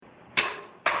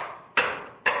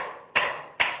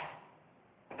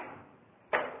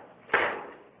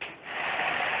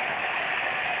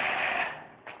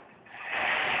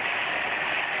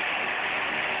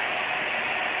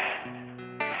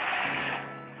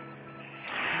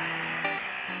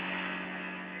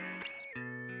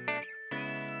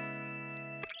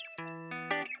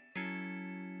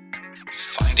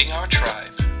Finding Our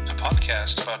Tribe, a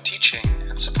podcast about teaching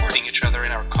and supporting each other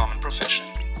in our common profession,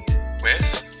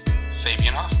 with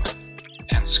Fabian Hoffman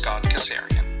and Scott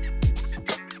Kasarian.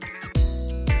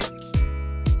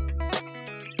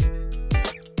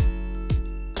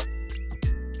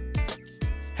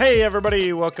 Hey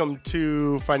everybody, welcome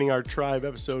to Finding Our Tribe,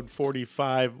 episode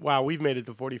 45. Wow, we've made it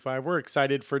to 45. We're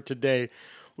excited for today.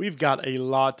 We've got a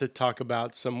lot to talk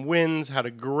about. Some wins, how to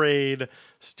grade,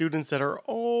 students that are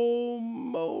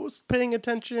almost paying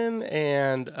attention,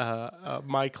 and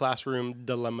my classroom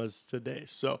dilemmas today.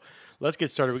 So let's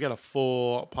get started. We got a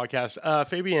full podcast.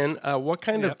 Fabian, what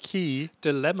kind of key?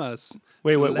 Dilemmas.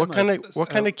 Wait, Dilemmas. what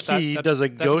kind of key does a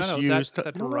ghost use to?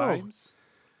 That rhymes.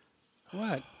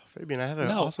 What? Fabian, I had an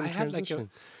awesome transition.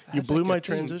 I You had blew like my a thing.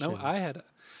 transition. No, I had.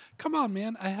 Come on,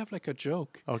 man! I have like a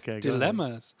joke. Okay, go ahead.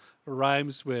 Dilemmas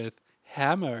rhymes with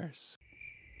hammers.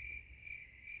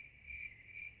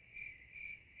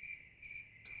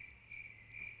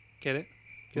 Get it?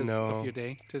 'Cause No. of your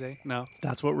day today? No.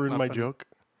 That's what ruined Not my funny. joke.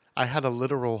 I had a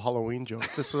literal Halloween joke.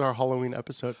 This is our Halloween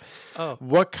episode. Oh,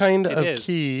 What kind It of is.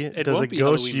 key It does a won't be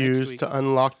ghost Halloween next use week. to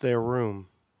unlock their room?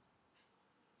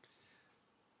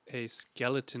 a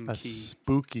skeleton A key.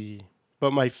 spooky.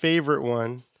 But my favorite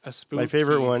one, A spooky. my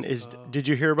favorite one is, did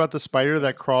you hear about the spider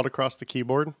that crawled across the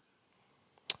keyboard?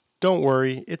 Don't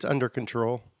worry, it's under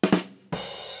control.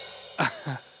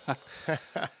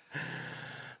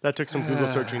 That took some Google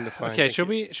searching to find. Okay, Thank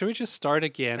should you. we just start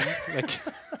again? Like,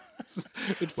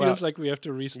 it feels Well, like we have to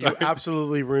You restart.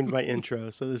 absolutely ruined my intro,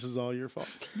 so this is all your fault.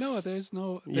 No, there's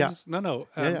no. Yeah. There's, No.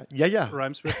 Yeah.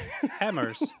 Rhymes with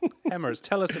hammers. Hammers.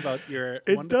 Tell us about your.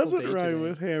 It wonderful doesn't day rhyme today.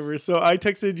 with hammer. So I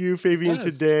texted you, Fabian, Does.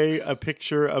 today a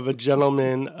picture of a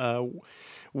gentleman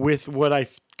with what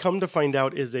I've come to find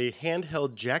out is a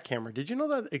handheld jackhammer. Did you know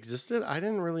that existed? I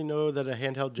didn't really know that a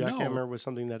handheld jackhammer was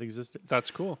something that existed.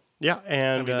 That's cool. Yeah,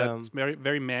 and That's very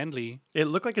very manly. it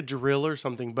looked like a drill or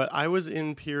something, but I was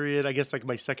in period, I guess like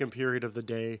my second period of the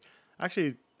day.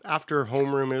 Actually, after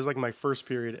homeroom, it was like my first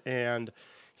period, and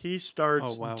he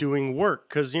starts Oh, wow. doing work.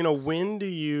 Because, when do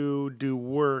you do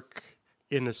work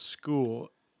in a school?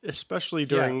 Especially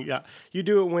during, you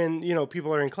do it when,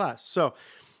 people are in class. So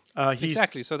he's,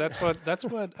 Exactly. So that's what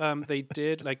they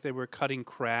did. Like they were cutting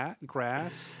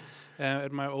grass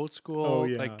at my old school. Oh,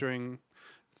 yeah. Like during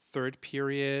third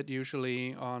period,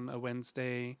 usually on a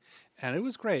Wednesday, and it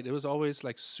was great. It was always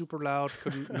like super loud.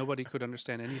 Nobody could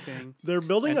understand anything. they're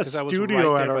building And a 'cause I was studio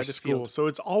right at there our by the school. field. So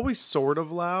it's always sort of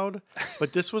loud,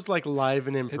 but this was like live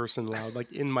and in person loud,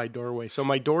 like in my doorway. So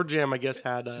my door jamb, I guess,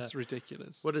 had a, It's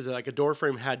ridiculous. what is it? Like a door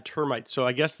frame had termites. So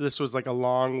I guess this was like a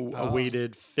long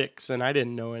awaited fix, and I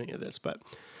didn't know any of this. But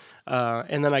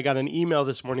and then I got an email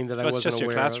this morning that I That's wasn't just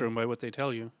your aware classroom by what they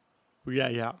tell you. of.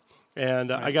 Yeah.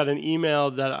 And I got an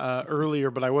email that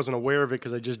earlier, but I wasn't aware of it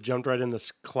because I just jumped right in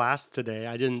this class today.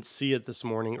 I didn't see it this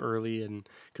morning early, and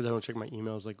because I don't check my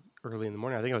emails like early in the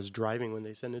morning. I think I was driving when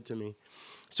they sent it to me.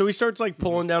 So he starts like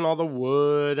pulling down all the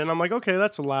wood, and I'm like, okay,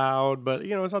 that's loud, but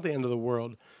it's not the end of the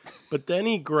world. But then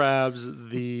he grabs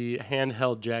the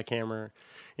handheld jackhammer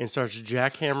and starts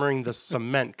jackhammering the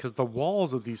cement because the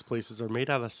walls of these places are made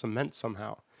out of cement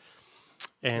somehow.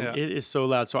 And Yeah. it is so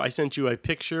loud. So I sent you a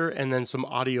picture and then some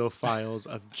audio files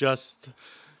of just,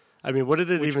 what did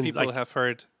it Which even people like? have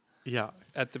heard Yeah.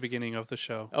 at the beginning of the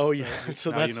show. Oh yeah. So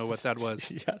now that's you know what that was.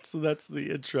 Yeah. So that's the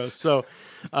intro. So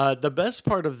the best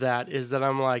part of that is that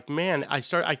I'm like, man, I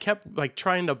kept like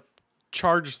trying to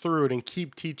charge through it and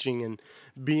keep teaching and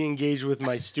be engaged with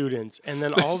my students, and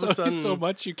then all of a There's only sudden, so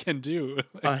much you can do.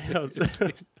 I know.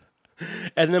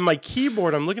 And then my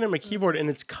keyboard, I'm looking at my keyboard and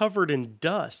it's covered in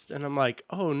dust. And I'm like,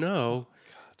 oh no.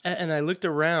 And I looked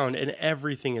around and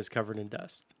everything is covered in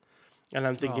dust. And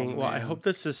I'm thinking, well, I man. hope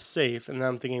this is safe. And then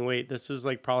I'm thinking, wait, this is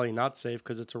like probably not safe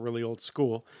because it's a really old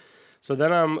school. So then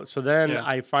Yeah.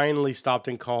 I finally stopped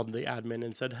and called the admin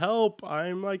and said, help,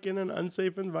 I'm like in an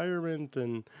unsafe environment.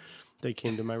 And they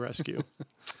came to my rescue.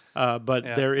 But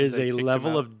Yeah, there and is they a kicked him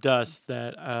level out. of dust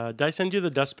that, did I send you the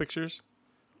dust pictures?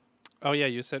 Oh yeah,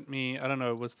 you sent me. I don't know.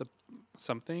 It was the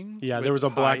something? Yeah, with there was a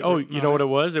black. high Oh, written you on know it? what it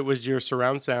was? It was your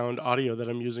surround sound audio that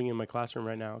I'm using in my classroom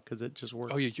right now because it just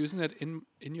works. Oh, you're using it in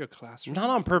your classroom?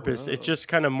 Not on purpose. It Whoa. just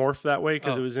kind of morphed that way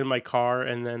because Oh. it was in my car,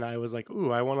 and then I was like,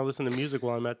 "Ooh, I want to listen to music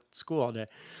while I'm at school all day."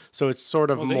 So it's sort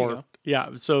of Well, there you morphed. go. Yeah.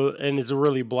 So and it's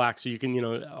really black, so you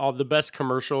can all the best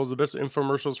commercials, the best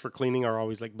infomercials for cleaning are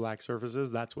always like black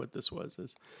surfaces. That's what this was.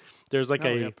 There's like Oh,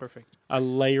 yeah, perfect. a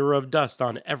layer of dust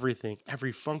on everything,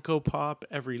 every Funko Pop,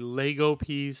 every Lego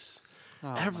piece. Oh,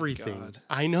 my everything. God.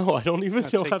 I know. I don't even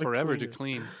That'd know how take to forever clean to it.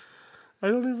 clean. I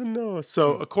don't even know.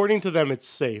 So according to them, it's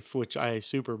safe, which I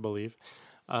super believe.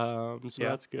 So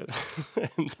that's good.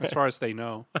 As far as they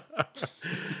know.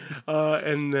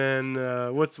 And then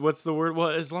what's the word? Well,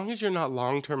 as long as you're not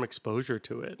long-term exposure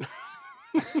to it.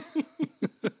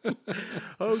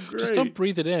 Oh, great. Just don't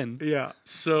breathe it in. Yeah.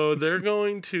 So they're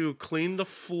going to clean the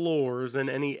floors and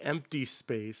any empty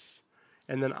space.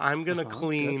 And then I'm going to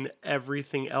clean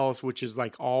everything else, which is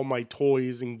like all my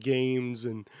toys and games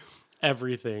and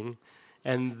everything.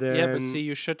 And then... Yeah, but see,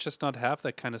 you should just not have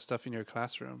that kind of stuff in your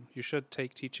classroom. You should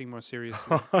take teaching more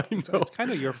seriously. I know. It's kind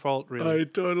of your fault, really.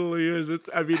 It totally is.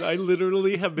 I mean, I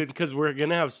literally have been, because we're going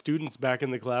to have students back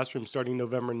in the classroom starting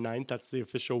November 9th. That's the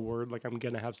official word. Like, I'm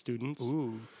going to have students.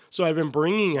 Ooh. So I've been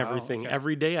bringing everything. Okay.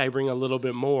 Every day I bring a little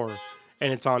bit more.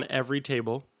 And it's on every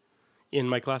table in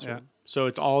my classroom. Yeah. So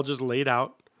it's all just laid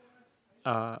out.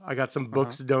 I got some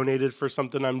books donated for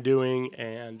something I'm doing.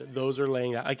 And those are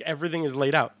laying out. Like, everything is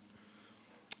laid out.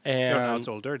 And now it's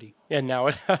all dirty. And now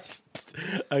it has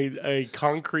a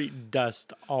concrete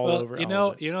dust all over. You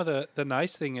know, the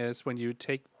nice thing is when you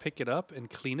pick it up and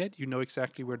clean it, you know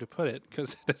exactly where to put it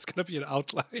because there's gonna be an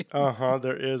outline.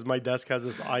 There is. My desk has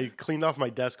this. I cleaned off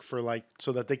my desk for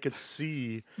so that they could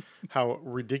see how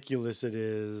ridiculous it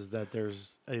is that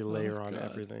there's a layer on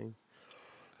everything.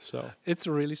 So it's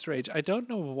really strange. I don't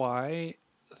know why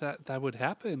that would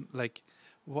happen. Like,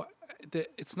 what?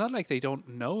 It's not like they don't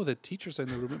know that teachers are in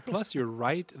the room. And plus, you're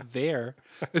right there,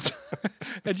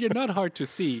 and you're not hard to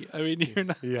see. I mean, you're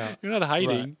not hiding.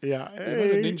 Right. Yeah, you're not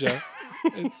a ninja.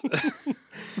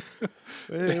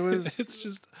 It's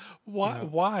just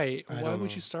why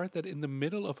would you start that in the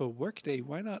middle of a workday?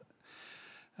 Why not?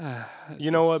 You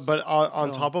know what? But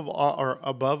on top of or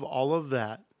above all of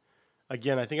that,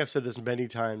 again, I think I've said this many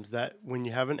times that when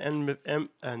you have an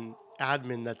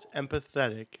admin that's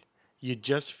empathetic, you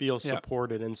just feel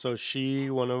supported. And so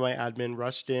one of my admin,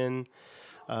 rushed in,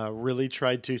 really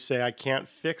tried to say, I can't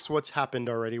fix what's happened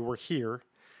already. We're here.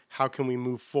 How can we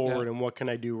move forward? And what can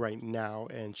I do right now?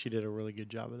 And she did a really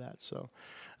good job of that. So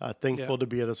thankful to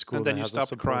be at a school and then that you has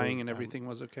stopped crying and everything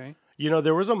was okay? You know,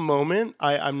 there was a moment,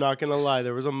 I'm not going to lie,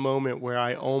 there was a moment where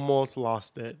I almost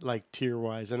lost it, like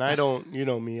tear-wise. And I don't, you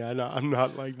know me, I'm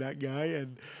not like that guy.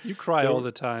 And you cry all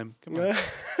the time. Come on.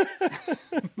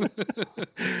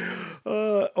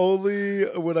 Only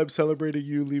when I'm celebrating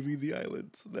you leaving the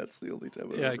islands. That's the only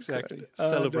time. Yeah, exactly.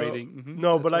 Celebrating.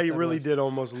 No, but I really did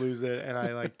almost lose it, and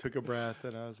I took a breath,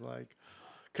 and I was like,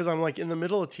 because I'm in the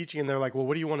middle of teaching, and they're like, "Well,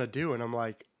 what do you want to do?" And I'm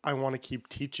like, "I want to keep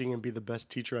teaching and be the best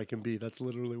teacher I can be." That's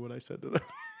literally what I said to them.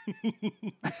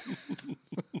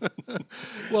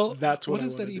 Well, that's what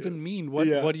does that even mean? What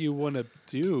do you want to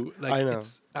do? Like, I know.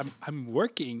 I'm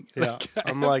working. Yeah,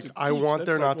 I'm like, I want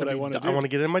there not to be. I want to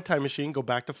get in my time machine, go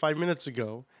back to 5 minutes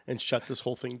ago, and shut this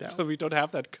whole thing down. So we don't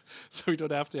have that. So we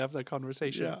don't have to have that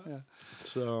conversation. Yeah.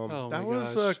 So that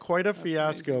was was quite a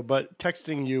fiasco. Amazing. But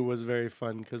texting you was very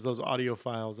fun because those audio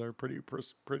files are pretty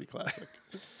classic.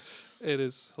 It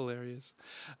is hilarious.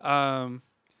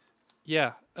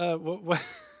 Yeah. What?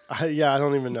 I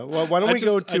don't even know. Well, why don't we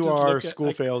go to our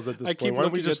school fails at this point? Why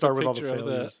don't we just start with all the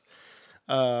failures?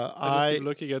 I just keep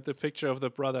looking at the picture of the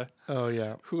brother. Oh,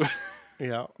 yeah. Who?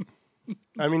 Yeah.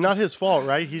 I mean, not his fault,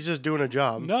 right? He's just doing a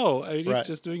job. No, he's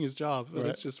just doing his job. But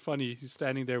it's just funny. He's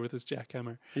standing there with his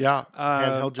jackhammer. Yeah.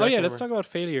 Handheld jackhammer. Oh, yeah. Let's talk about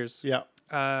failures. Yeah.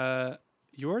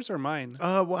 Yours or mine?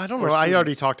 Well, I don't know. I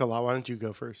already talked a lot. Why don't you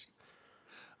go first?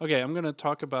 Okay, I'm going to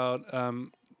talk about...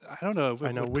 I don't know.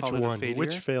 I know which one.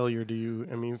 Which failure do you?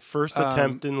 I mean, first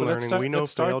attempt in learning. We know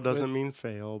fail doesn't mean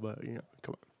fail, but yeah,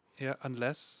 come on. Yeah,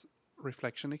 unless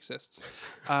reflection exists.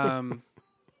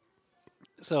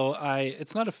 So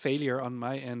it's not a failure on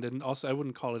my end, and also I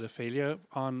wouldn't call it a failure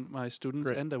on my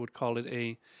students' end. I would call it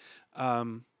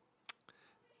an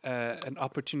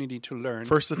opportunity to learn.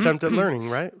 First attempt at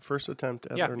learning, right? First attempt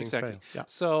at learning. Exactly. Fail. Yeah.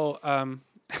 So.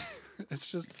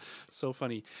 It's just so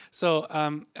funny. So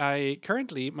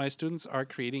my students are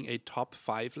creating a top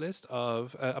 5 list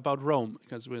of about Rome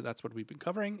because that's what we've been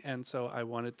covering. And so I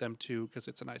wanted them to, because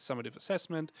it's a nice summative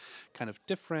assessment, kind of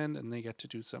different, and they get to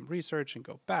do some research and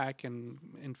go back and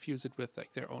infuse it with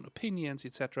their own opinions,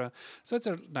 etc. So it's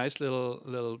a nice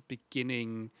little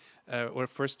beginning or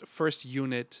first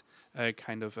unit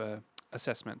kind of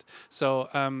assessment. So,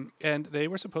 and they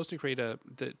were supposed to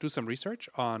do some research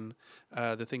on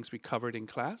the things we covered in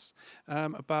class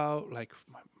about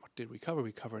what did we cover?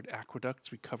 We covered aqueducts,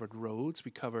 we covered roads,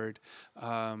 we covered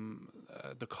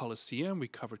the Colosseum, we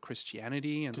covered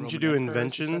Christianity and Didn't you do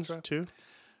inventions too?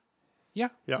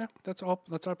 Yeah, that's all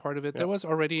part of it. Yeah. There was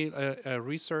already a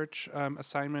research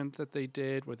assignment that they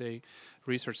did where they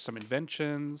researched some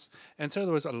inventions, and so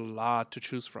there was a lot to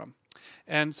choose from.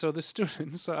 And so the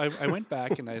students, so I went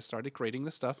back and I started grading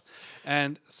the stuff.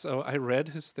 And so I read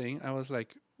his thing. I was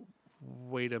like,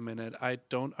 wait a minute, I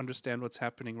don't understand what's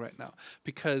happening right now.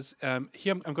 Because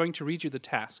here I'm going to read you the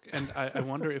task. And I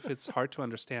wonder if it's hard to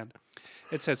understand.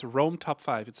 It says Rome Top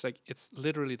 5. It's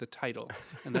literally the title.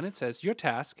 And then it says, your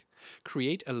task,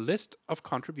 create a list of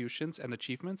contributions and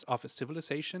achievements of a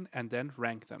civilization and then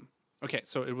rank them. Okay,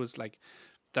 so it was like,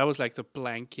 that was like the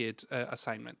blanket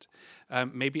assignment.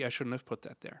 Maybe I shouldn't have put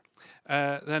that there.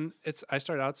 Then I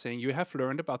started out saying, you have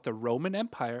learned about the Roman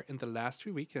Empire in the last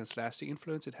 3 weeks and its lasting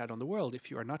influence it had on the world.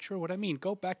 If you are not sure what I mean,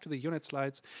 go back to the unit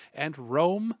slides and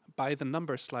Rome by the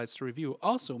number slides to review.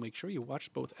 Also, make sure you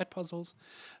watch both Edpuzzles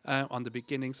on the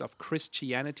beginnings of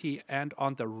Christianity and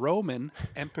on the Roman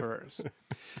emperors.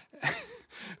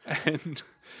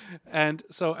 And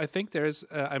so I think there's,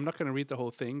 I'm not going to read the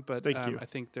whole thing, but I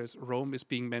think there's Rome is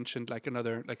being mentioned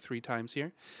like 3 times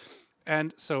here.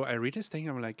 And so I read his thing,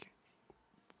 I'm like,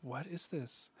 what is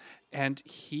this? And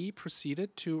he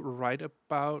proceeded to write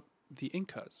about the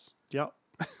Incas. Yeah.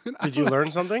 Did you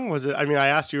learn something? Was it, I mean, I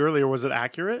asked you earlier, was it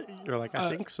accurate? You're like, I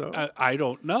think so. I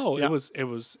don't know. Yeah.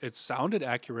 It sounded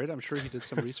accurate. I'm sure he did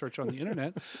some research on the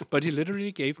internet, but he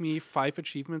literally gave me 5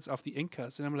 achievements of the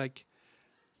Incas. And I'm like,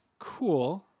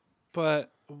 cool,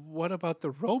 but what about the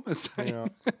Rome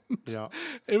assignment? Yeah.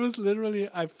 It was literally,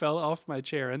 I fell off my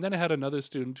chair. And then I had another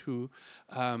student who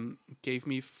gave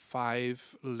me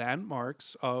 5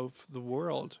 landmarks of the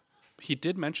world. He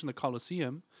did mention the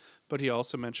Colosseum, but he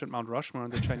also mentioned Mount Rushmore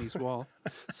and the Chinese Wall.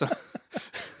 So,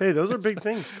 hey, those are big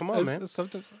things. Come on, man.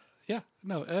 Sometimes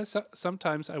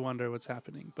I wonder what's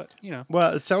happening, but you know.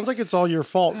 Well, it sounds like it's all your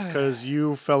fault because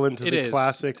you fell into the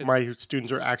classic. My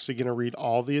students are actually going to read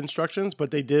all the instructions,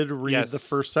 but they did read the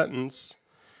first sentence,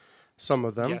 some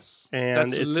of them. Yes.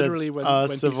 And That's it literally said when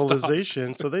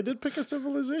civilization. So they did pick a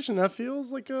civilization. That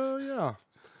feels like yeah.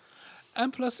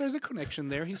 And plus, there's a connection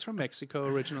there. He's from Mexico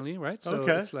originally, right? So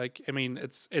it's like, I mean,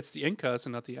 it's the Incas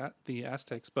and not the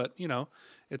Aztecs, but you know,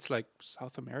 it's like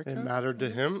South America. It mattered to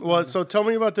him. Well, so tell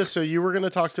me about this. So you were going to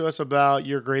talk to us about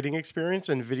your grading experience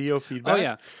and video feedback. Oh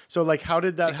yeah. So like, how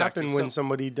did that happen when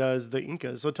somebody does the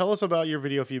Incas? So tell us about your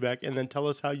video feedback, and then tell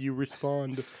us how you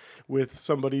respond with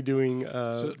somebody doing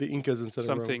the Incas instead of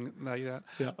something like that.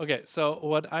 Yeah. Okay. So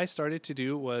what I started to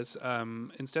do was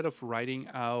instead of writing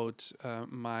out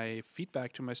my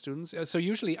feedback to my students, so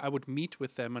usually I would meet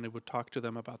with them and I would talk to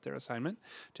them about their assignment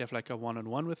to have like a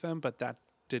one-on-one with them, but that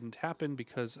didn't happen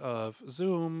because of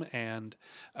Zoom and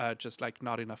just like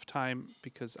not enough time,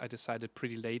 because I decided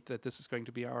pretty late that this is going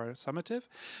to be our summative.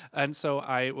 And so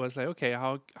I was like, okay,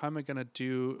 how am I going to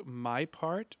do my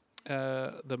part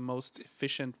the most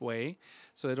efficient way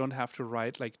so I don't have to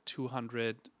write like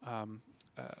 200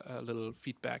 little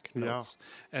feedback notes.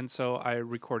 And so I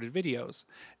recorded videos,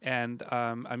 and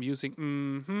I'm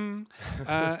using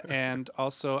and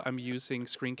also I'm using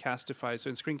Screencastify.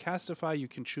 So in Screencastify you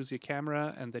can choose your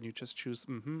camera, and then you just choose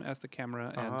as the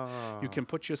camera, and you can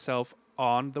put yourself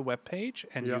on the web page,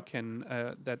 and you can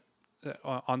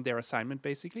on their assignment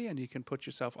basically, and you can put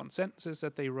yourself on sentences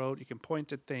that they wrote. You can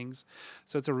point at things,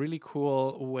 so it's a really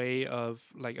cool way of,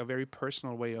 like, a very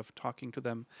personal way of talking to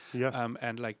them,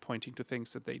 and like pointing to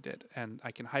things that they did, and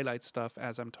I can highlight stuff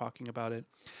as I'm talking about it.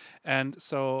 And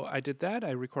so I did that.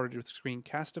 I recorded it with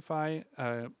Screencastify.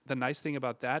 The nice thing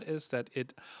about that is that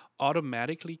it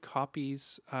automatically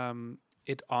copies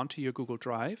it onto your Google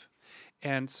Drive.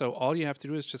 And so all you have to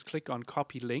do is just click on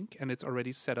copy link, and it's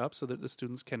already set up so that the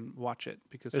students can watch it.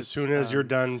 Because as soon as you're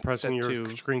done pressing your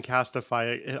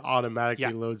Screencastify, it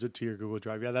automatically loads it to your Google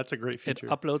Drive. Yeah, that's a great feature.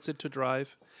 It uploads it to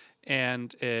Drive,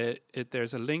 and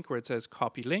there's a link where it says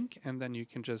copy link, and then you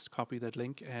can just copy that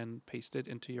link and paste it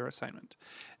into your assignment.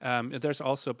 There's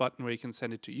also a button where you can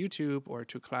send it to YouTube or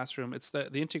to Classroom. It's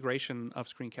the integration of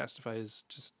Screencastify is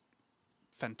just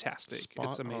fantastic.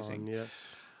 It's amazing. Yes.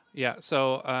 Yeah,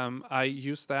 so I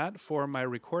use that for my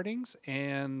recordings,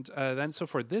 and then so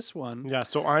for this one,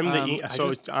 so I'm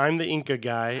I'm the Inca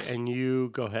guy, and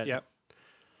you go ahead. Yep.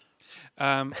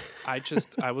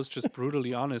 I was just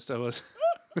brutally honest. I was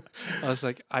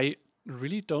like, I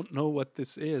really don't know what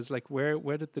this is. Like, where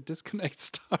did the disconnect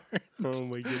start? Oh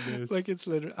my goodness! Like, it's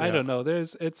literally I don't know.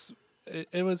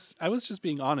 I was just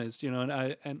being honest, you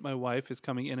know, and my wife is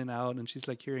coming in and out, and she's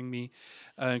like hearing me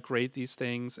grade these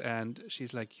things, and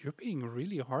she's like, you're being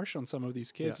really harsh on some of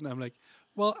these kids. And I'm like,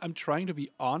 well, I'm trying to be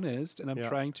honest, and I'm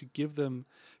trying to give them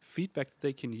feedback that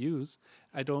they can use.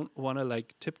 I don't want to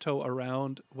like tiptoe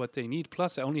around what they need.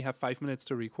 Plus, I only have 5 minutes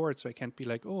to record, so I can't be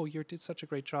like, oh, you did such a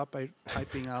great job by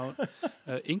typing out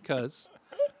Incas.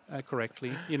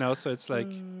 correctly. You know, so it's like,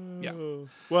 yeah.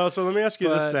 Well, so let me ask you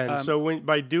this But, then. So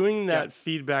by doing that yeah.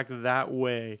 feedback that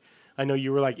way, I know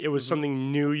you were like it was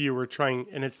something new you were trying,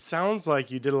 and it sounds like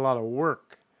you did a lot of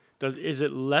work. Is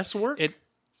it less work?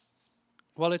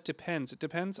 Well, it depends. It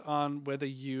depends on whether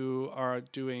you are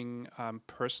doing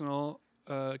personal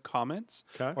comments,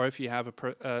 Okay. or if you have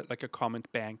like a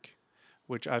comment bank,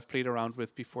 which I've played around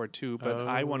with before too. But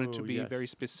I wanted to Oh, be yes. very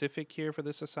specific here for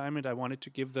this assignment. I wanted to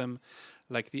give them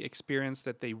like the experience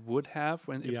that they would have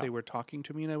if Yeah. they were talking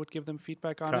to me, and I would give them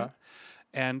feedback on Okay. it.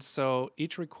 And so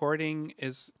each recording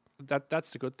is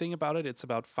that's the good thing about it. It's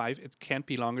about 5. It can't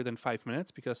be longer than 5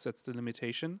 minutes because that's the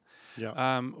limitation.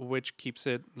 Yeah. Which keeps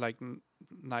it like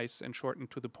nice and short and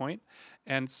to the point.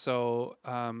 And so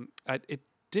it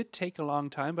did take a long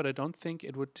time, but I don't think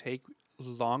it would take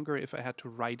longer if I had to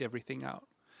write everything out.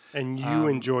 And you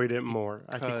enjoyed it more,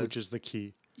 I think, which because- is the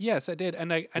key. Yes, I did,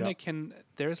 and I Yeah. can.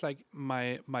 There's like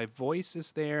my voice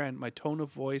is there and my tone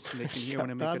of voice, and they can hear when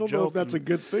I make I a don't joke. know if that's a and-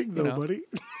 good thing, though, know. buddy.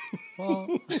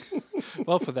 well,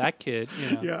 well, for that kid,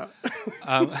 you know.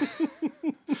 Yeah.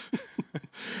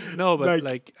 No, but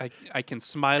Like- I can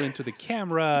smile into the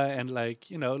camera and like,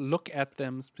 you know, look at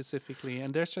them specifically,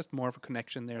 and there's just more of a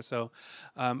connection there. So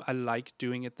I like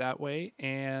doing it that way.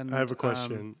 And I have a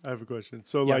question.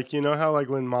 So, yeah. like, you know how, like,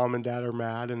 when mom and dad are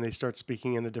mad and they start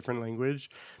speaking in a different language,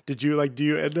 do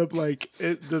you end up, like,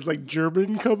 does, like,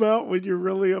 German come out when you're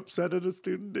really upset at a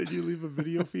student and you leave a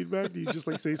video feedback? Do you just,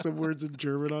 like, say some words in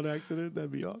German on accident?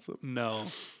 That'd be awesome. No,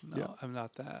 Yeah. I'm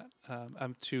not that.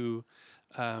 I'm too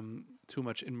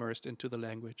much immersed into the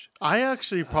language. I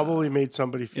actually probably made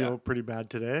somebody feel yeah. pretty bad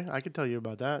today. I could tell you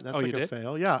about that. That's Oh, like you a did?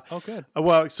 fail. Yeah. Oh, good.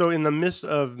 Well, so in the midst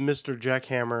of Mr.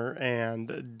 Jackhammer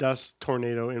and dust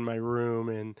tornado in my room,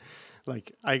 and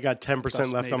like I got 10% left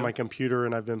on Dustnado. my computer,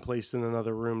 and I've been placed in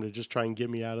another room to just try and get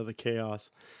me out of the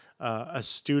chaos. A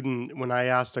student, when I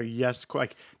asked a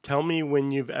like, tell me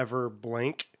when you've ever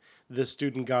blank, this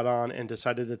student got on and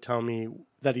decided to tell me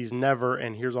that he's never,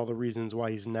 and here's all the reasons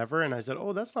why he's never. And I said,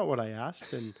 oh, that's not what I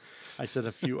asked. And I said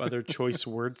a few other choice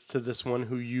words to this one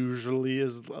who usually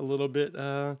is a little bit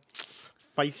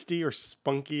feisty or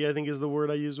spunky, I think is the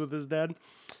word I used with his dad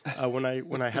when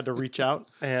I had to reach out.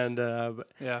 And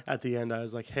Yeah. at the end, I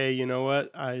was like, hey, you know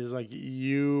what? I was like,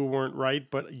 you weren't right,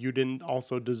 but you didn't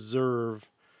also deserve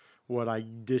what I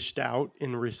dished out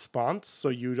in response.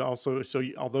 So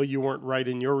although you weren't right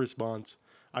in your response,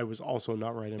 I was also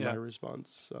not right in my response.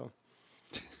 So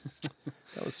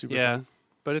that was super Yeah, fun.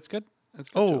 but it's good. It's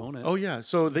good to own it. Oh yeah.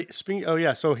 So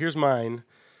so here's mine.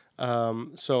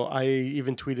 So I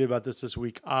even tweeted about this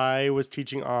week. I was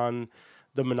teaching on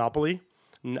the Monopoly,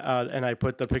 and I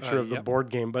put the picture of the yep. board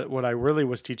game. But what I really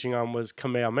was teaching on was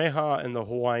Kamehameha and the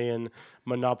Hawaiian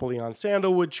Monopoly on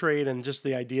Sandalwood trade, and just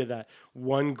the idea that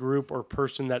one group or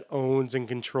person that owns and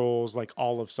controls like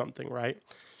all of something, right?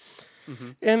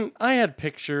 And I had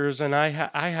pictures, and I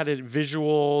had it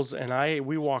visuals, and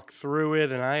we walked through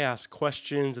it, and I asked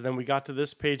questions, and then we got to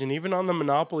this page, and even on the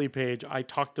Monopoly page, I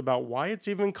talked about why it's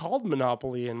even called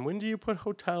Monopoly, and when do you put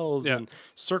hotels, Yeah. and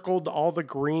circled all the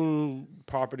green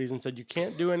properties, and said you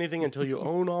can't do anything until you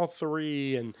own all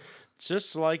three, and it's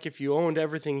just like if you owned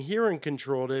everything here and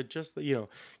controlled it, just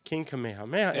King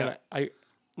Kamehameha, Yeah. and I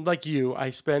like you, I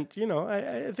spent,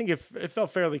 I think it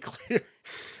felt fairly clear.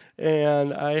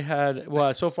 And I had,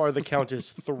 so far the count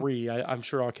is 3. I'm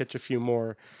sure I'll catch a few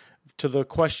more. To the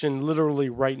question literally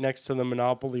right next to the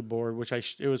Monopoly board, which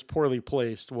it was poorly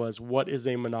placed, was what is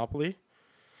a Monopoly?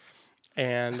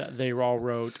 And they all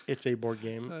wrote, it's a board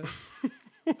game.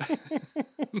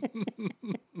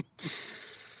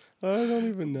 I don't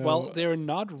even know. Well, they're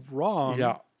not wrong.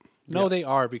 yeah. No, Yeah. they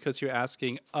are, because you're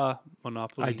asking a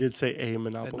Monopoly. I did say a And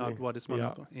Monopoly. not what is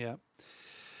Monopoly. Yeah.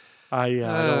 I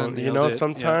don't, nailed it. Yeah, for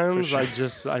sometimes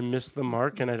sure. I miss the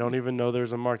mark and I don't even know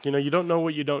there's a mark. You don't know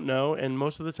what you don't know. And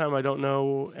most of the time I don't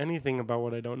know anything about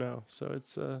what I don't know. So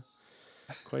it's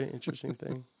quite an interesting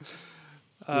thing.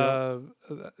 Yeah.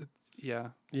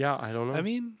 Yeah, I don't know. I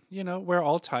mean, we're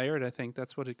all tired. I think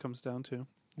that's what it comes down to.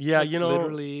 yeah, Like,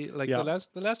 literally, like yeah.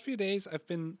 the last few days, I've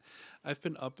been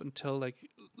up until like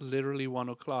literally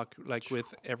 1:00, like with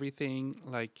everything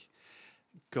like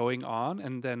going on,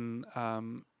 and then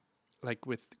like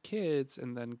with kids,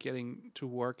 and then getting to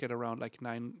work at around like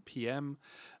 9 p.m.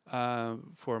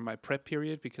 For my prep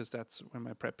period, because that's when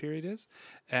my prep period is,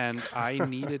 and I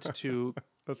needed to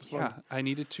That's funny. Yeah, I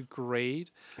needed to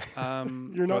grade.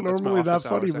 You're not well, that's my normally that office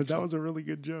funny, hours, but that actually. was a really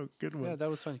good joke. Good one. Yeah, that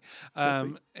was funny.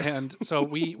 And so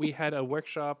we had a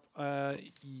workshop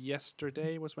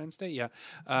yesterday, was Wednesday? Yeah.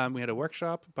 We had a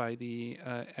workshop by the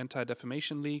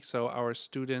Anti-Defamation League. So our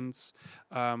students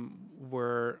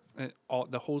were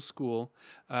the whole school.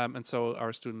 And so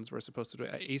our students were supposed to do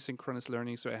asynchronous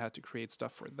learning. So I had to create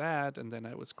stuff for that. And then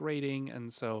I was grading.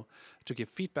 And so to give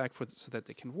feedback so that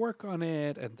they can work on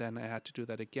it. And then I had to do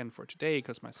that again for today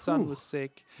because my son was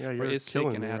sick. Yeah, or you're is sick,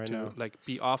 killing and I me had right to now. like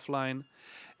be offline.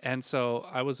 And so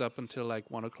I was up until like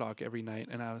 1 o'clock every night,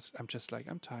 and I'm just like,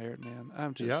 I'm tired, man.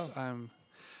 I'm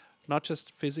not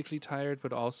just physically tired,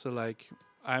 but also like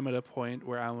I'm at a point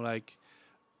where I'm like,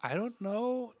 I don't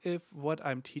know if what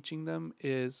I'm teaching them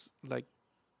is like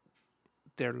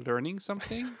they're learning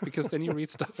something, because then you read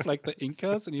stuff like the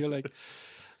Incas and you're like,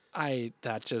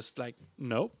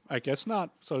 nope, I guess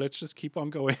not. So let's just keep on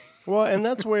going. Well, and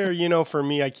that's where, for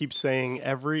me, I keep saying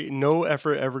no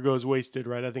effort ever goes wasted,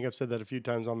 right? I think I've said that a few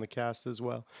times on the cast as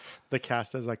well. The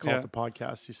cast, as I call it, the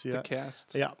podcast. You see The that?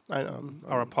 cast. Yeah, I know.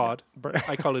 Or a pod.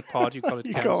 I call it pod, you call it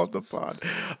You cast. call it the pod.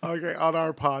 Okay, on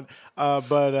our pod.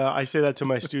 But I say that to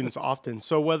my students often.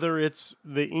 So whether it's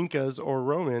the Incas or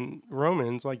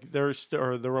Romans, like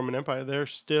or the Roman Empire, they're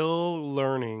still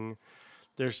learning.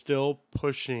 They're still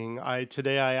pushing.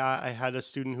 Today I had a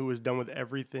student who was done with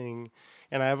everything,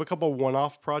 and I have a couple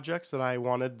one-off projects that I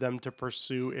wanted them to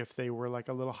pursue if they were like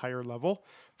a little higher level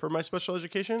for my special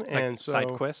education. Like and so side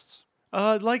quests.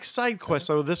 like side quests.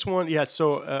 So this one, yeah.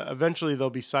 So eventually there'll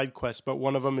be side quests, but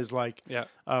one of them is like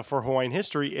for Hawaiian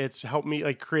history. It's helped me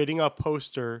like creating a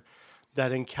poster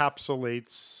that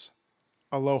encapsulates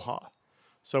aloha.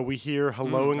 So we hear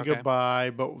hello and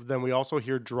goodbye, but then we also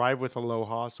hear drive with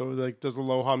aloha. So like, does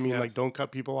aloha mean like don't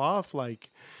cut people off? Like,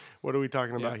 what are we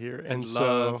talking about here? And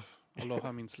so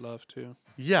aloha means love too.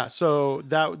 yeah, so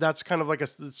that's kind of like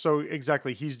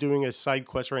exactly. He's doing a side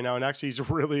quest right now, and actually he's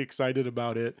really excited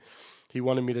about it. He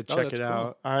wanted me to check it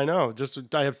out. I know.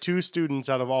 I have 2 students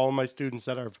out of all of my students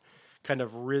that have kind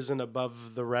of risen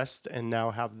above the rest and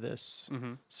now have this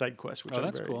side quest, which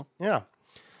that's cool. Yeah.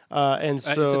 And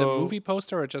so is it a movie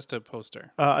poster or just a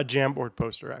poster? A Jamboard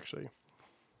poster, actually.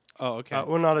 Oh, okay.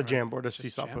 Well, not a Jamboard, a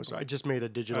Seesaw poster. I just made a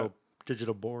digital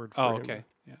board for him. Okay.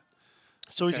 Yeah.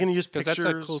 So he's going to use pictures. Because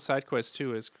that's a cool side quest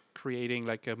too, is creating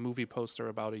like a movie poster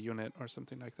about a unit or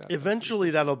something like that.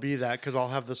 Eventually that'll be that, because I'll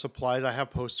have the supplies. I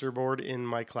have poster board in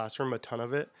my classroom, a ton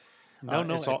of it.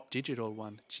 It's a digital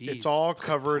one. Jeez. It's all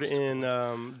covered in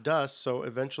dust, so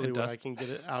eventually when I can get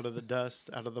it out of the dust,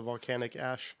 out of the volcanic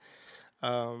ash.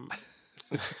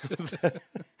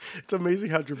 It's amazing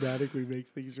how dramatic we make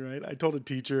things, right? I told a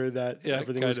teacher that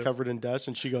everything was covered in dust,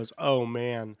 and she goes, "Oh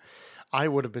man, I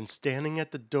would have been standing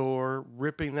at the door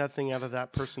ripping that thing out of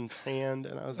that person's hand."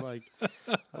 And I was like,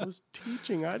 "I was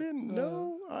teaching. I didn't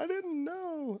know.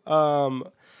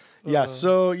 Yeah,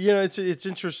 so it's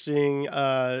interesting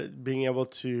being able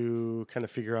to kind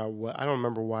of figure out what. I don't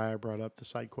remember why I brought up the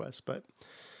side quest, but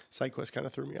side quest kind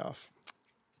of threw me off.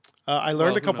 I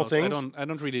learned a couple things. I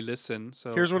don't really listen.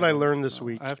 So here's what I learned this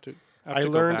week. I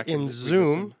learned in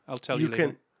Zoom. I'll tell you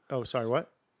later. Oh, sorry, what?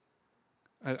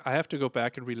 I have to go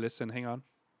back and re-listen. Hang on.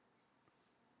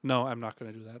 No, I'm not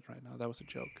going to do that right now. That was a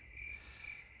joke.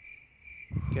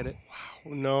 Get it?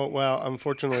 Wow. No, well,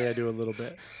 unfortunately, I do a little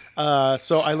bit.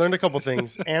 So I learned a couple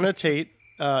things. Annotate.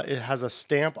 It has a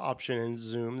stamp option in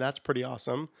Zoom. That's pretty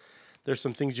awesome. There's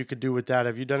some things you could do with that.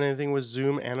 Have you done anything with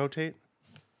Zoom Annotate?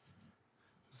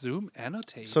 Zoom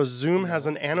Annotate? So Zoom has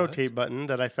an Annotate button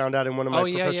that I found out in one of my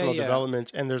professional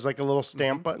developments, and there's like a little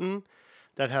stamp button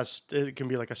that it can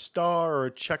be like a star or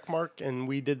a check mark, and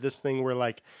we did this thing where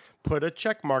like put a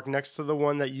check mark next to the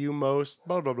one that you most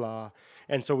blah blah blah,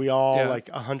 and so we all like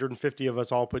 150 of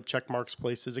us all put check marks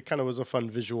places. It kind of was a fun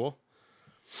visual.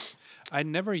 I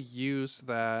never use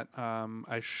that.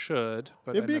 I should,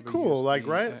 but it'd be cool, like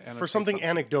for something function.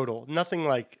 Anecdotal. Nothing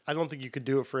like, I don't think you could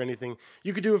do it for anything.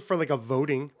 You could do it for like a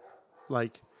voting,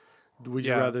 like would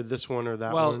you rather this one or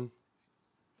that one?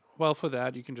 Well, for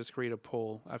that you can just create a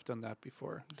poll. I've done that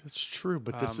before. That's true,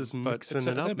 but this is mixing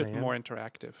it up, it's a bit more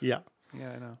interactive. Yeah.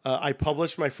 Yeah, I know. I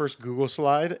published my first Google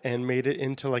slide and made it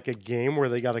into like a game where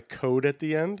they got a code at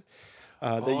the end.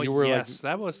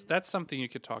 That's something you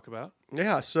could talk about.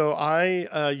 Yeah, so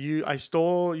I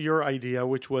stole your idea,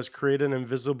 which was create an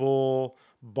invisible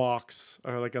box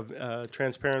or like a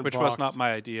transparent box. Which was not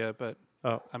my idea, but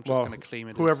I'm just going to claim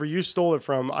it. Whoever you stole it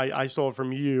from, I stole it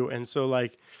from you. And so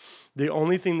like the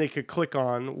only thing they could click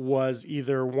on was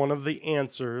either one of the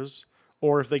answers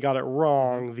or if they got it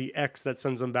wrong, the X that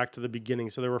sends them back to the beginning.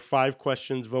 So there were 5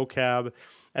 questions, vocab,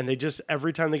 and they just,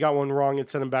 every time they got one wrong, it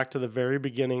sent them back to the very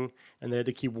beginning, and they had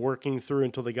to keep working through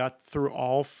until they got through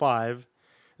all 5.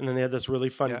 And then they had this really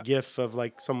fun GIF of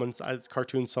like someone's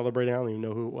cartoon celebrating. I don't even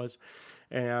know who it was.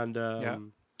 And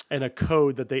a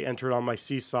code that they entered on my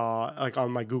Seesaw, like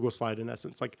on my Google slide, in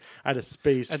essence. Like I had a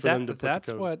space for them to put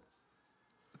the code.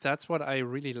 That's what I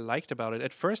really liked about it.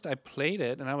 At first I played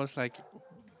it and I was like,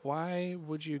 why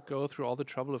would you go through all the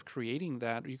trouble of creating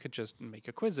that? You could just make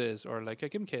a quizzes or like a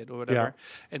GimKit or whatever.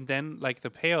 Yeah. And then like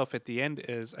the payoff at the end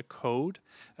is a code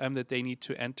that they need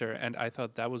to enter. And I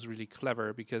thought that was really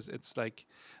clever because it's like,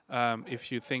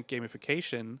 if you think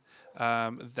gamification,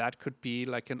 that could be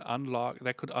like an unlock,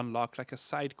 that could unlock like a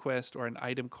side quest or an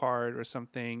item card or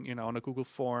something, you know, on a Google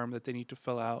form that they need to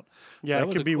fill out. Yeah, so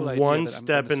it could be cool one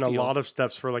step in a lot of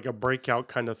steps for like a breakout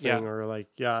kind of thing or like,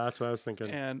 that's what I was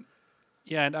thinking.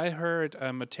 And I heard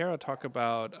Matera talk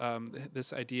about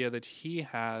this idea that he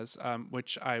has,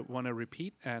 which I want to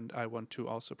repeat and I want to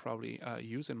also probably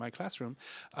use in my classroom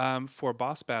for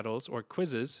boss battles or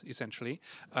quizzes, essentially.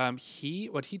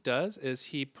 What he does is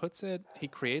he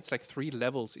creates like 3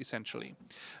 levels, essentially.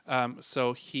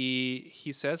 So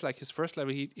he says like his first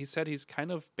level, he said he's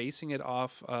kind of basing it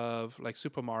off of like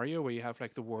Super Mario, where you have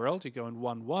like the world, you go in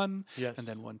 1-1, and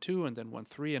then 1-2, and then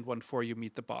 1-3, and 1-4, you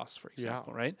meet the boss, for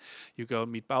example, right? You go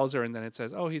meet Bowser, and then it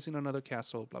says, "Oh, he's in another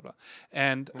castle." Blah blah.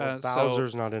 And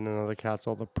Bowser's not in another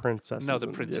castle. The princess. No, the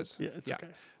princess. It's okay.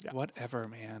 Yeah. Whatever,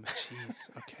 man. Jeez.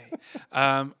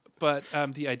 Okay. But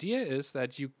the idea is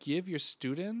that you give your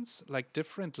students like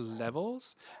different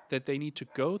levels that they need to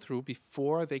go through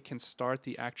before they can start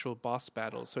the actual boss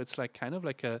battle. So it's like kind of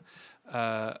like a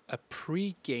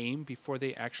pre-game before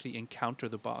they actually encounter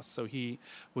the boss. So he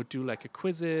would do like a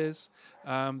quizzes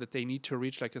that they need to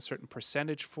reach like a certain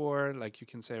percentage for. Like you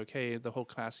can say, okay, the whole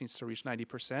class needs to reach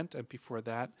 90%, and before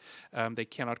that, they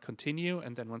cannot continue.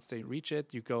 And then once they reach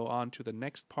it, you go on to the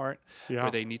next part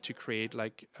where they need to create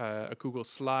like a Google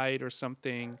slide or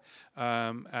something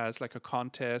as like a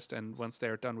contest, and once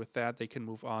they're done with that, they can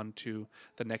move on to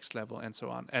the next level and so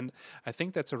on. And I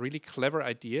think that's a really clever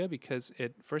idea because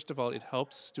it, first of all, it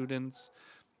helps students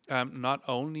not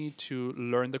only to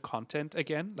learn the content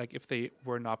again, like if they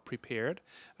were not prepared,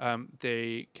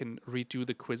 they can redo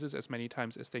the quizzes as many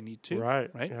times as they need to. Right.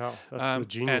 Yeah, that's the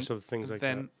genius of things like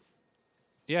that.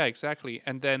 Yeah, exactly.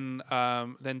 And then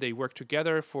they work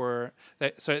together for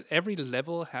that. So every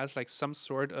level has like some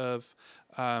sort of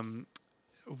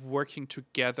working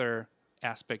together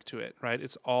aspect to it, right?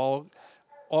 It's all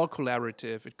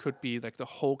collaborative. It could be like the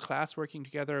whole class working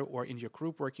together or in your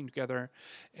group working together.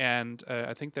 And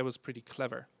I think that was pretty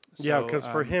clever. Yeah, because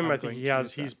for him, I think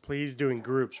he's doing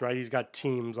groups, right? He's got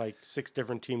teams, like 6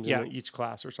 different teams in each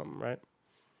class or something, right?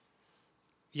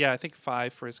 Yeah, I think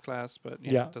 5 for his class, but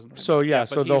it doesn't really so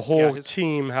so the whole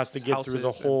team has to get through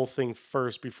the whole thing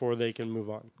first before they can move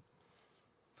on.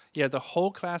 Yeah, the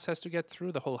whole class has to get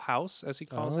through, the whole house, as he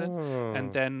calls it,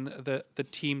 and then the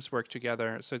teams work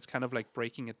together. So it's kind of like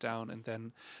breaking it down, and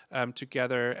then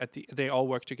together they all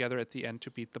work together at the end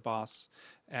to beat the boss.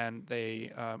 And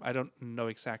they, I don't know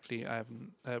exactly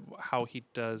how he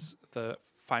does the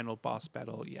final boss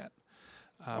battle yet.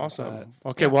 Awesome.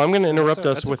 Okay, well, I'm going to interrupt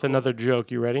us with another joke.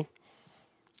 You ready?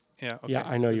 Yeah. Okay. Yeah,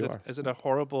 I know you are. Is it a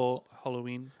horrible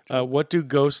Halloween joke? What do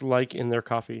ghosts like in their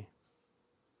coffee?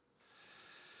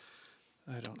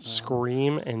 I don't know.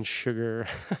 Scream and sugar.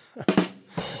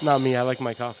 Not me. I like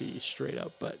my coffee straight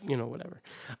up, but whatever.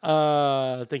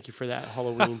 Thank you for that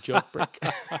Halloween joke break.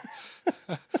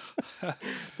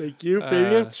 Thank you,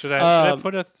 Fabian. Should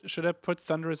I put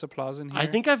thunderous applause in here? I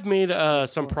think I've made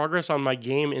some progress on my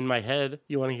game in my head.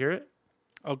 You want to hear it?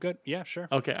 Oh, good. Yeah, sure.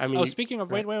 Okay. I mean, speaking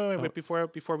of, wait.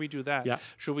 Before we do that,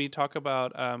 should we talk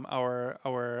about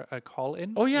our call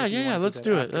in? Oh yeah. Let's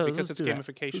do it because it's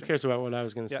gamification. Who cares about what I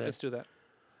was going to say? Yeah, let's do that.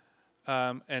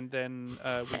 And then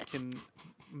we can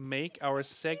make our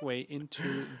segue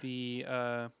into the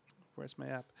where's my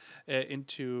app?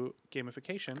 Into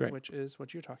gamification, which is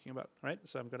what you're talking about, right?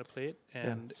 So I'm going to play it,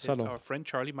 and it's our friend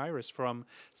Charlie Myris from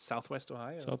Southwest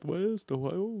Ohio.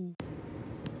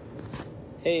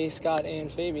 Hey, Scott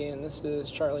and Fabian, this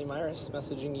is Charlie Myris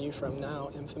messaging you from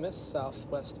now infamous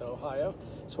Southwest Ohio.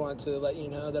 Just wanted to let you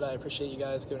know that I appreciate you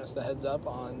guys giving us the heads up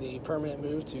on the permanent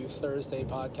move to Thursday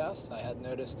podcasts. I had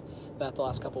noticed that the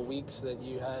last couple weeks that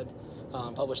you had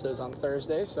published those on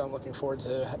Thursday, so I'm looking forward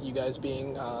to you guys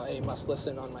being a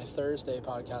must-listen on my Thursday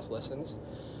podcast listens.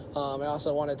 I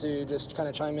also wanted to just kind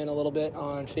of chime in a little bit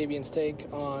on Fabian's take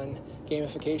on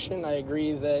gamification. I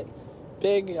agree that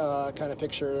big kind of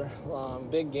picture,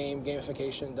 big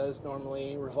gamification does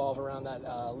normally revolve around that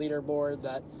leaderboard,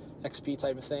 that XP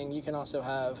type of thing. You can also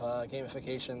have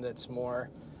gamification that's more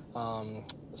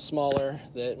smaller,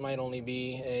 that might only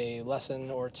be a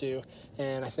lesson or two,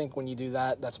 and I think when you do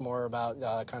that, that's more about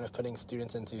kind of putting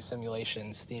students into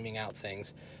simulations, theming out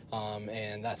things,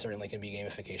 and that certainly can be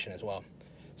gamification as well.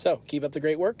 So keep up the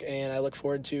great work, and I look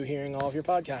forward to hearing all of your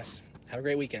podcasts. Have a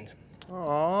great weekend.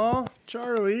 Aw,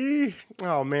 Charlie.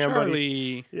 Oh, man, Charlie.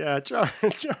 buddy. Yeah,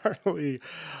 Charlie.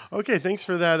 Okay, thanks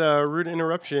for that rude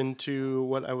interruption to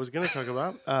what I was going to talk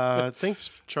about. Thanks,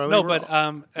 Charlie. No, but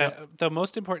the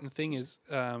most important thing is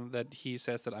that he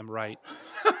says that I'm right.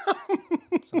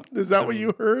 Is that what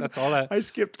you heard? That's all I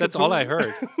skipped. That's all I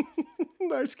heard.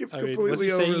 I skipped I mean, completely was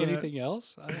he over saying that. anything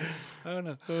else? I don't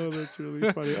know. Oh, that's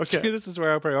really funny. See, Okay. this is where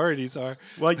our priorities are.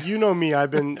 Well, you know me.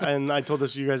 And I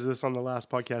told you guys this on the last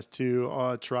podcast too,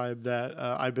 Tribe, that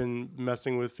I've been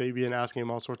messing with Fabian, asking him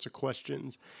all sorts of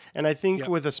questions. And I think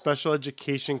with a special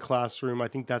education classroom, I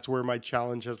think that's where my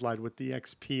challenge has lied, with the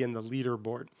XP and the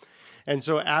leaderboard. And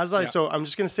so so I'm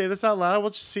just going to say this out loud.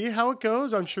 We'll just see how it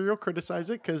goes. I'm sure you'll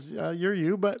criticize it because you're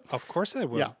you, but Of course I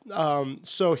will. yeah.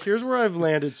 So here's where I've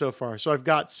landed so far. So I've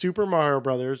got Super Mario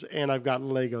Brothers and I've got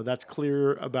Lego. That's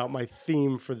clear about my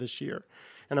theme for this year.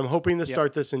 And I'm hoping to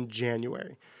start this in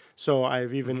January. So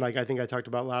I've even, I think I talked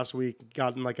about last week,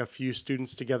 gotten a few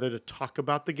students together to talk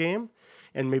about the game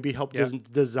and maybe help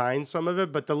design some of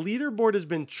it. But the leaderboard has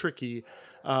been tricky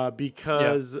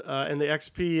because, and the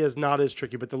XP is not as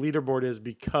tricky, but the leaderboard is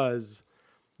because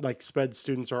SPED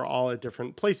students are all at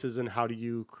different places, and how do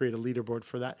you create a leaderboard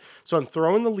for that? So I'm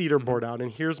throwing the leaderboard out,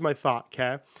 and here's my thought,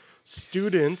 okay?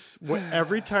 Students,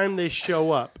 every time they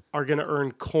show up, are going to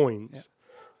earn coins.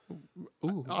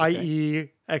 Ooh, i.e.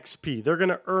 XP. They're going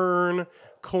to earn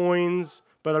coins,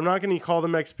 but I'm not going to call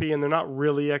them XP, and they're not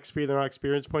really XP. They're not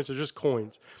experience points. They're just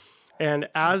coins. And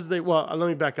as they, let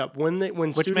me back up. When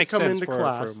students come into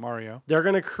class, for Mario. they're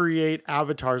going to create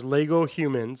avatars, Lego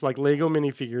humans, like Lego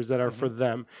minifigures that are for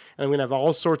them. And I'm going to have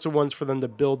all sorts of ones for them to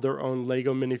build their own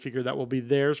Lego minifigure that will be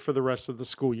theirs for the rest of the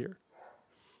school year.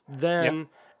 Then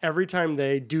every time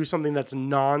they do something that's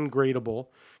non-gradable,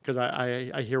 because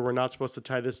I hear we're not supposed to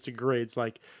tie this to grades,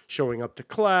 like showing up to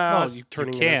class, you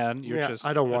turning can. You're just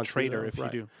I don't a want traitor to, if you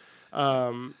do.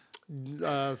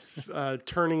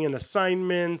 Turning in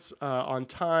assignments on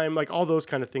time, all those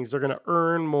kind of things. They're going to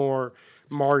earn more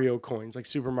Mario coins, like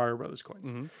Super Mario Brothers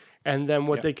coins. And then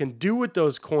what they can do with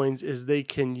those coins is they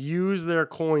can use their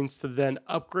coins to then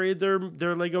upgrade their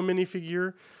Lego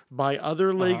minifigure, buy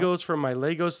other Legos from my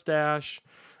Lego stash,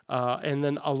 and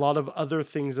then a lot of other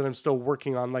things that I'm still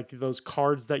working on, like those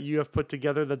cards that you have put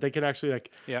together, that they can actually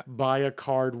buy a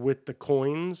card with the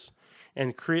coins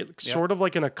and create sort of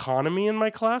like an economy in my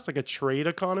class, like a trade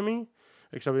economy,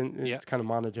 except it's kind of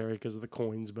monetary because of the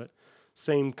coins, but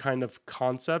same kind of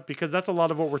concept, because that's a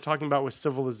lot of what we're talking about with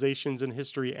civilizations and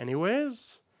history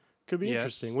anyways. Could be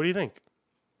interesting. What do you think?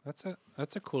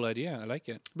 That's a cool idea. I like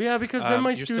it. Yeah, because then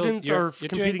my students are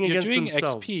competing against themselves.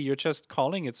 You're doing XP. You're just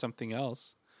calling it something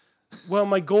else. Well,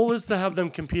 my goal is to have them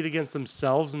compete against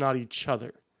themselves, not each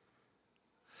other,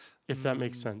 if that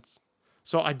makes sense.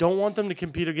 So I don't want them to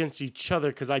compete against each other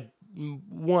because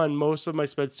most of my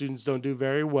SPED students don't do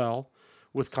very well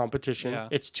with competition. Yeah.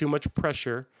 It's too much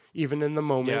pressure, even in the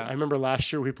moment. Yeah. I remember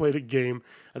last year we played a game.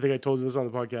 I think I told you this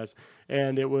on the podcast.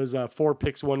 And it was 4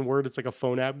 picks, 1 word. It's like a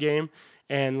phone app game.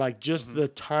 And just the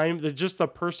time, just the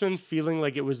person feeling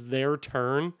like it was their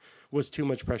turn was too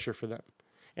much pressure for them.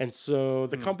 And so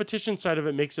the competition side of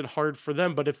it makes it hard for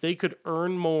them. But if they could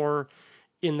earn more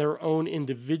in their own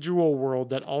individual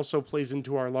world that also plays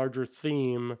into our larger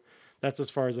theme, that's as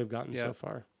far as I've gotten so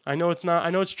far. I know it's not. I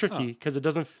know it's tricky because it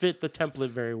doesn't fit the template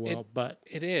very well. But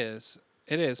it is.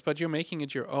 It is. But you're making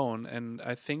it your own, and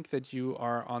I think that you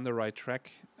are on the right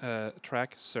track,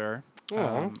 sir.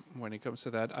 When it comes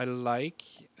to that, I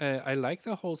like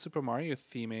the whole Super Mario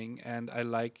theming, and I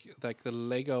like the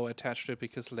Lego attached to it,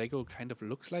 because Lego kind of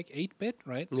looks like 8-bit,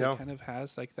 right? So it kind of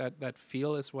has that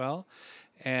feel as well.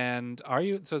 And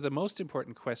so the most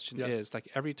important question is,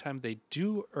 every time they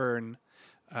do earn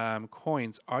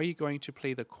coins, are you going to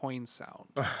play the coin sound?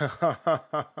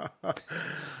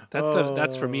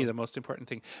 That's for me the most important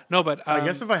thing. No, but I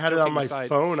guess if I had it on my aside,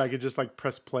 phone, I could just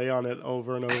press play on it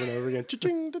over and over and over again.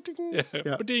 Cha-ching, cha-ching.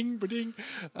 Yeah. Ba-ding, ba-ding.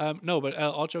 No, but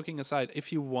all joking aside,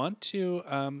 if you want to,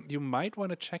 you might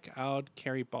want to check out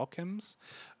Carrie Balkham's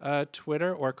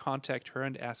Twitter, or contact her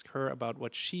and ask her about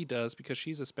what she does, because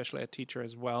she's a special ed teacher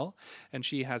as well, and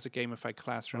she has a gamified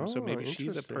classroom. So maybe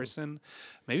she's a person.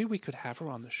 Maybe we could have her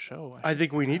on on the show. I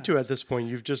think we need to at this point.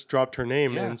 You've just dropped her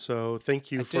name, Yeah. and so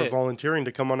thank you I for did. volunteering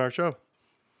to come on our show.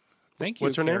 Thank you,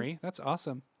 What's her Carrie. name? That's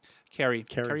awesome. Carrie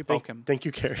Carrie, Balcom. thank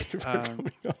you, Carrie, for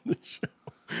coming on the show.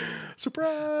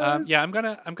 Surprise! Yeah, I'm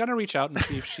gonna reach out and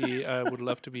see if she would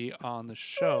love to be on the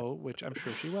show, which I'm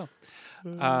sure she will.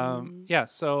 Yeah.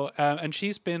 So and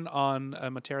she's been on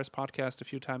Matera's podcast a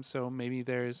few times, so maybe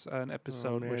there's an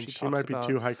episode where Man, she she talks might be about.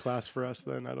 too high class for us.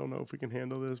 Then I don't know if we can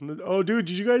handle this. Oh, dude,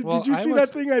 did you guys? Well, did you I see was-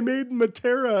 that thing I made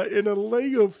Matera in a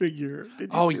Lego figure?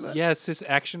 Did you Oh see that? yes, his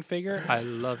action figure. I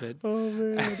love it. Oh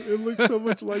man, it looks so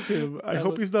much like him. I That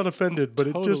hope was he's not offended, but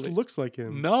it just totally- looks like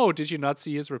him. No, did you not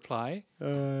see his reply? I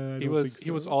don't He was think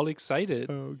he was so. all excited.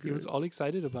 Oh, He was good. all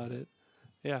excited about it.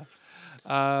 Yeah.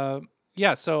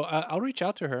 Yeah, so I'll reach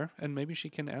out to her and maybe she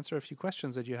can answer a few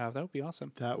questions that you have. That would be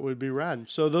awesome. That would be rad.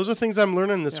 So those are things I'm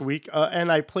learning this week,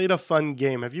 and I played a fun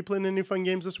game. Have you played any fun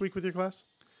games this week with your class?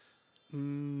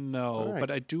 No, right. but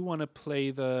I do want to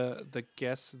play the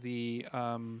guess the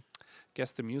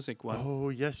music one. Oh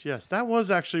yes, that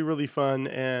was actually really fun,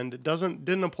 and it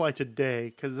didn't apply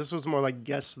today because this was more like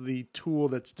guess the tool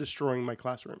that's destroying my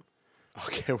classroom.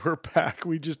 Okay, we're back.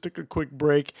 We just took a quick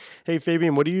break. Hey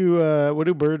Fabian, what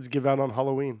do birds give out on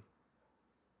Halloween?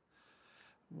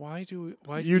 Why do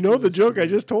You you know do the this joke. to I me?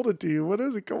 just told it to you. What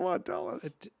is it? Come on, tell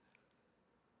us.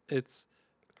 It's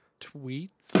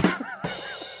tweets.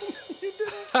 You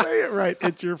didn't say it right.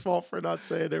 It's your fault for not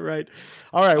saying it right.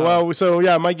 All right. Well, so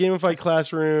yeah, my gamified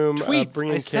classroom, Tweets. I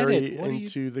bringing said Carrie it. What are you-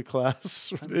 into the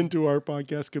class, into our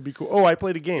podcast could be cool. Oh, I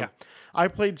played a game. Yeah. I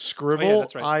played Oh,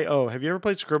 that's right. Scribble.io. Have you ever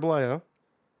played Scribble.io?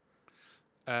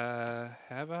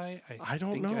 Have I? I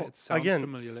don't think know. It sounds Again,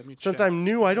 familiar. Let me Since check. I'm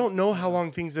new, I don't know how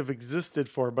long things have existed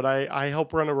for, but I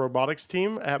help run a robotics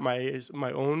team at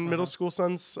my own middle school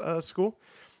son's school.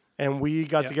 And we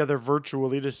got Yeah. together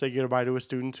virtually to say goodbye to a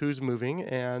student who's moving.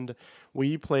 And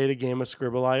we played a game of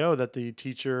Scribble.io that the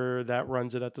teacher that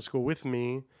runs it at the school with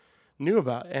me knew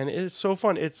about. And it's so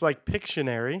fun. It's like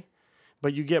Pictionary,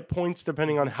 but you get points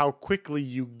depending on how quickly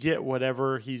you get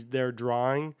whatever they're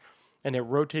drawing. And it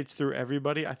rotates through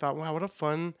everybody. I thought, wow, what a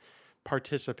fun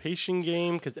participation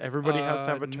game because everybody has to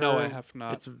have a turn. No, I have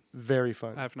not. It's very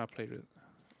fun. I have not played with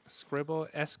Scribble.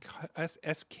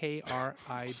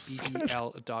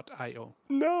 SKRIBBL.io.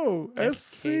 No,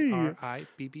 SC.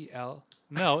 SKRIBBL.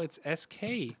 No, it's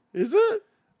SK. Is it?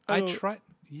 I Oh. tried.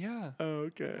 Yeah, Oh,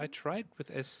 okay. I tried with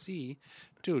SC.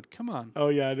 Dude, come on. Oh,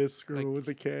 yeah, it is Scribble with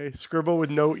a K. Scribble with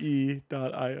no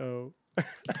E.io.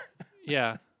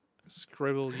 Yeah,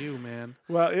 scribble you, man.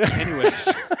 Well, yeah.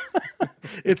 Anyways,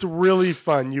 It's really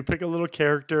fun. You pick a little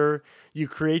character, you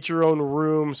create your own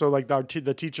room. So, like,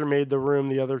 the teacher made the room,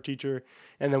 the other teacher,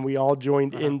 and then we all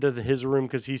joined into his room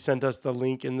because he sent us the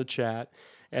link in the chat.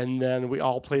 And then we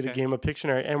all played a Okay. game of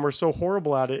Pictionary, and we're so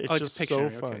horrible at it. It's oh, just it's so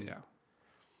Pictionary. fun. Okay, yeah.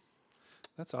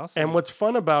 That's awesome. And what's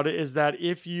fun about it is that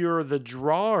if you're the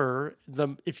drawer,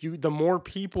 the more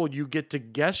people you get to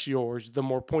guess yours, the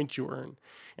more points you earn.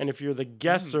 And if you're the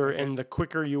guesser and the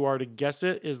quicker you are to guess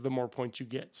it, is the more points you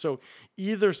get. So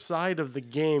either side of the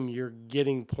game, you're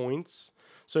getting points.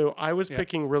 So I was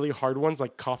picking really hard ones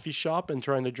like coffee shop and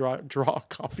trying to draw a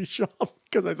coffee shop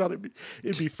because I thought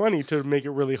it'd be funny to make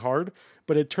it really hard.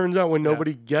 But it turns out when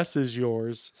nobody guesses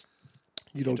yours,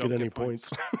 you don't get any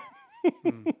points.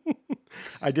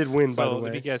 I did win, by the so way.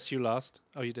 let me guess, you lost.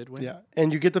 Oh, you did win. Yeah,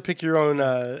 and you get to pick your own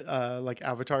like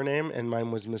avatar name, and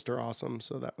mine was Mr. Awesome,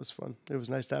 so that was fun. It was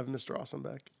nice to have Mr. Awesome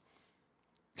back.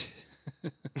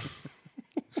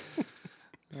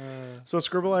 So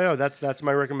Scribble.io, that's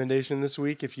my recommendation this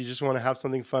week. If you just want to have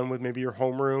something fun with maybe your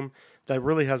homeroom that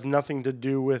really has nothing to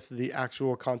do with the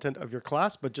actual content of your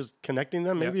class, but just connecting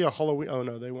them, maybe a Halloween. Oh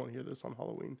no, they won't hear this on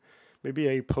Halloween. Maybe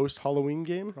a post-Halloween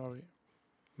game. Probably.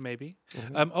 Maybe.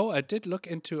 Mm-hmm. I did look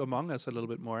into Among Us a little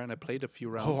bit more, and I played a few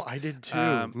rounds. Oh, I did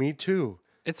too. Me too.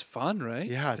 It's fun, right?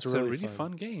 Yeah, it's a really really fun.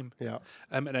 fun game. Yeah.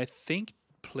 And I think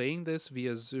playing this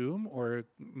via Zoom or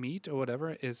Meet or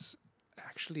whatever is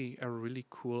actually a really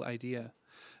cool idea,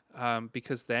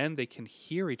 because then they can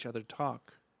hear each other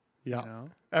talk. Yeah. You know?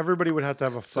 Everybody would have to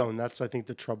have a phone. That's, I think,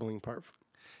 the troubling part.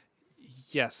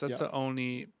 Yes, that's Yeah. the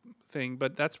only thing.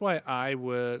 But that's why I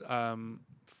would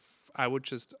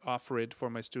just offer it for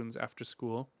my students after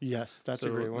school. Yes, that's so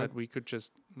a great one. that we could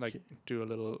just like do a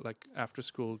little like after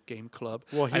school game club.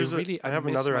 Well, I here's really I have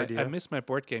miss another my- idea. I miss my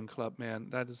board game club, man.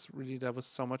 That was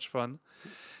so much fun.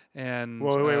 And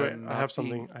Well, wait. I not have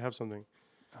being- something.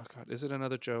 Oh God, is it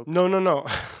another joke? No.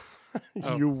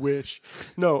 You wish.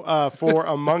 No, for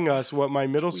Among Us, what my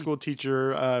middle school Tweets.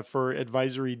 teacher for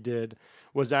advisory did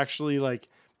was actually like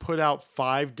put out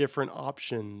 5 different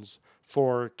options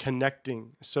for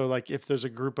connecting. So like if there's a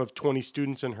group of 20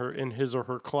 students in his or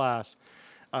her class,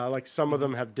 like some of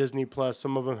them have Disney Plus,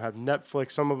 some of them have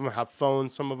Netflix, some of them have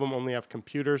phones, some of them only have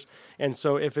computers. And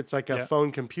so if it's like a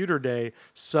phone computer day,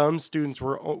 some students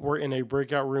were in a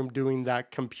breakout room doing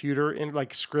that computer in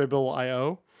like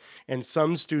Scribble.io. And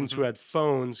some students who had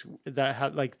phones that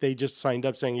had like they just signed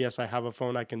up saying, yes, I have a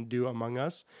phone, I can do Among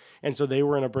Us. And so they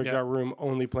were in a breakout room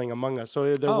only playing Among Us.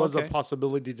 So there was a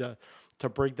possibility to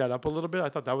break that up a little bit. I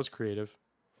thought that was creative.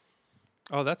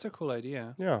 Oh, that's a cool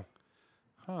idea. Yeah.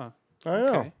 Huh.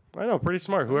 I know. Pretty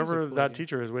smart. Whoever cool that idea.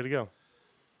 teacher is, way to go.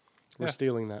 We're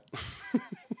stealing that.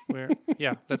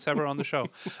 Let's have her on the show.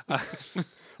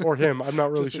 Or him. I'm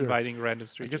not really Just sure. inviting random I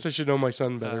strangers. guess I should know my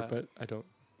son better, but I don't.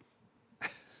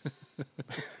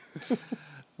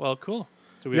 Well, cool.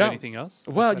 Do we have anything else?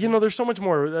 Well, there's so much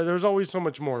more. There's always so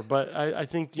much more. But I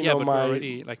think, but we're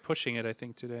already like pushing it, I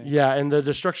think, today. Yeah, and the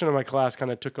destruction of my class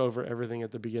kind of took over everything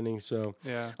at the beginning. So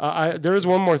Yeah. there is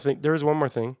one more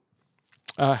thing.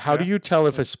 How do you tell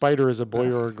if a spider is a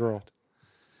boy or a girl?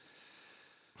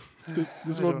 This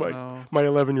is what my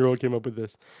 11-year-old came up with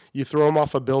this. You throw him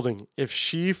off a building. If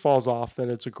she falls off, then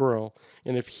it's a girl.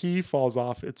 And if he falls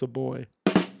off, it's a boy.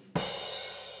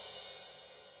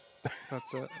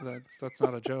 That's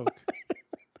not a joke.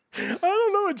 I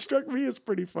don't know. It struck me as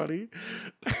pretty funny.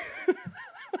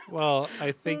 Well,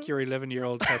 I think your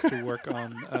 11-year-old has to work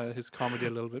on his comedy a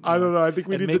little bit more. I don't know. I think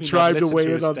we need the maybe tribe not to listen weigh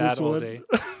his in on dad this all one. day.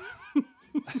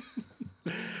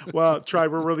 Well,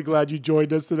 Tribe, we're really glad you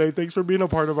joined us today. Thanks for being a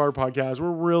part of our podcast. We're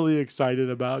really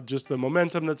excited about just the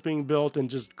momentum that's being built and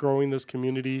just growing this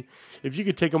community. If you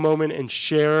could take a moment and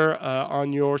share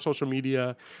on your social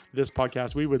media this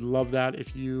podcast, we would love that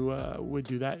if you would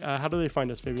do that. How do they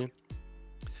find us, Fabian?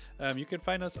 You can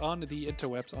find us on the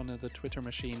interwebs, on the Twitter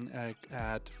machine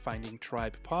at Finding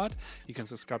Tribe Pod. You can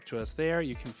subscribe to us there.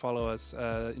 You can follow us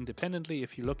independently.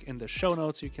 If you look in the show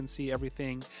notes, you can see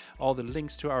everything, all the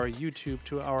links to our YouTube,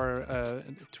 to our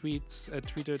tweets,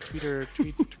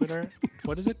 Twitter.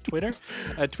 What is it? Twitter?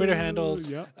 Twitter handles.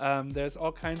 Yeah. There's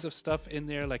all kinds of stuff in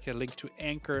there, like a link to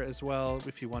Anchor as well,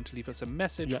 if you want to leave us a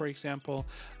message, for example.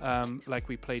 Like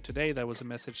we played today, that was a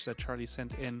message that Charlie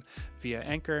sent in via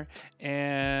Anchor.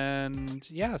 And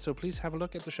so please have a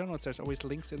look at the show notes. There's always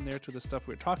links in there to the stuff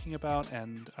we're talking about,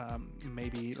 and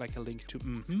maybe like a link to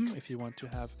if you want to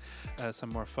have some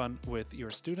more fun with your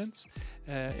students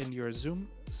in your Zoom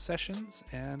sessions.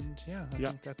 And I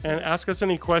think that's and it. ask us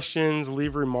any questions,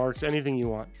 leave remarks, anything you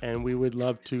want. And we would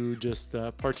love to just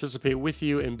participate with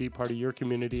you and be part of your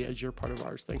community as you're part of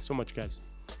ours. Thanks so much, guys.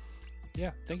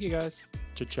 Yeah, thank you guys.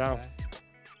 Ciao. Bye.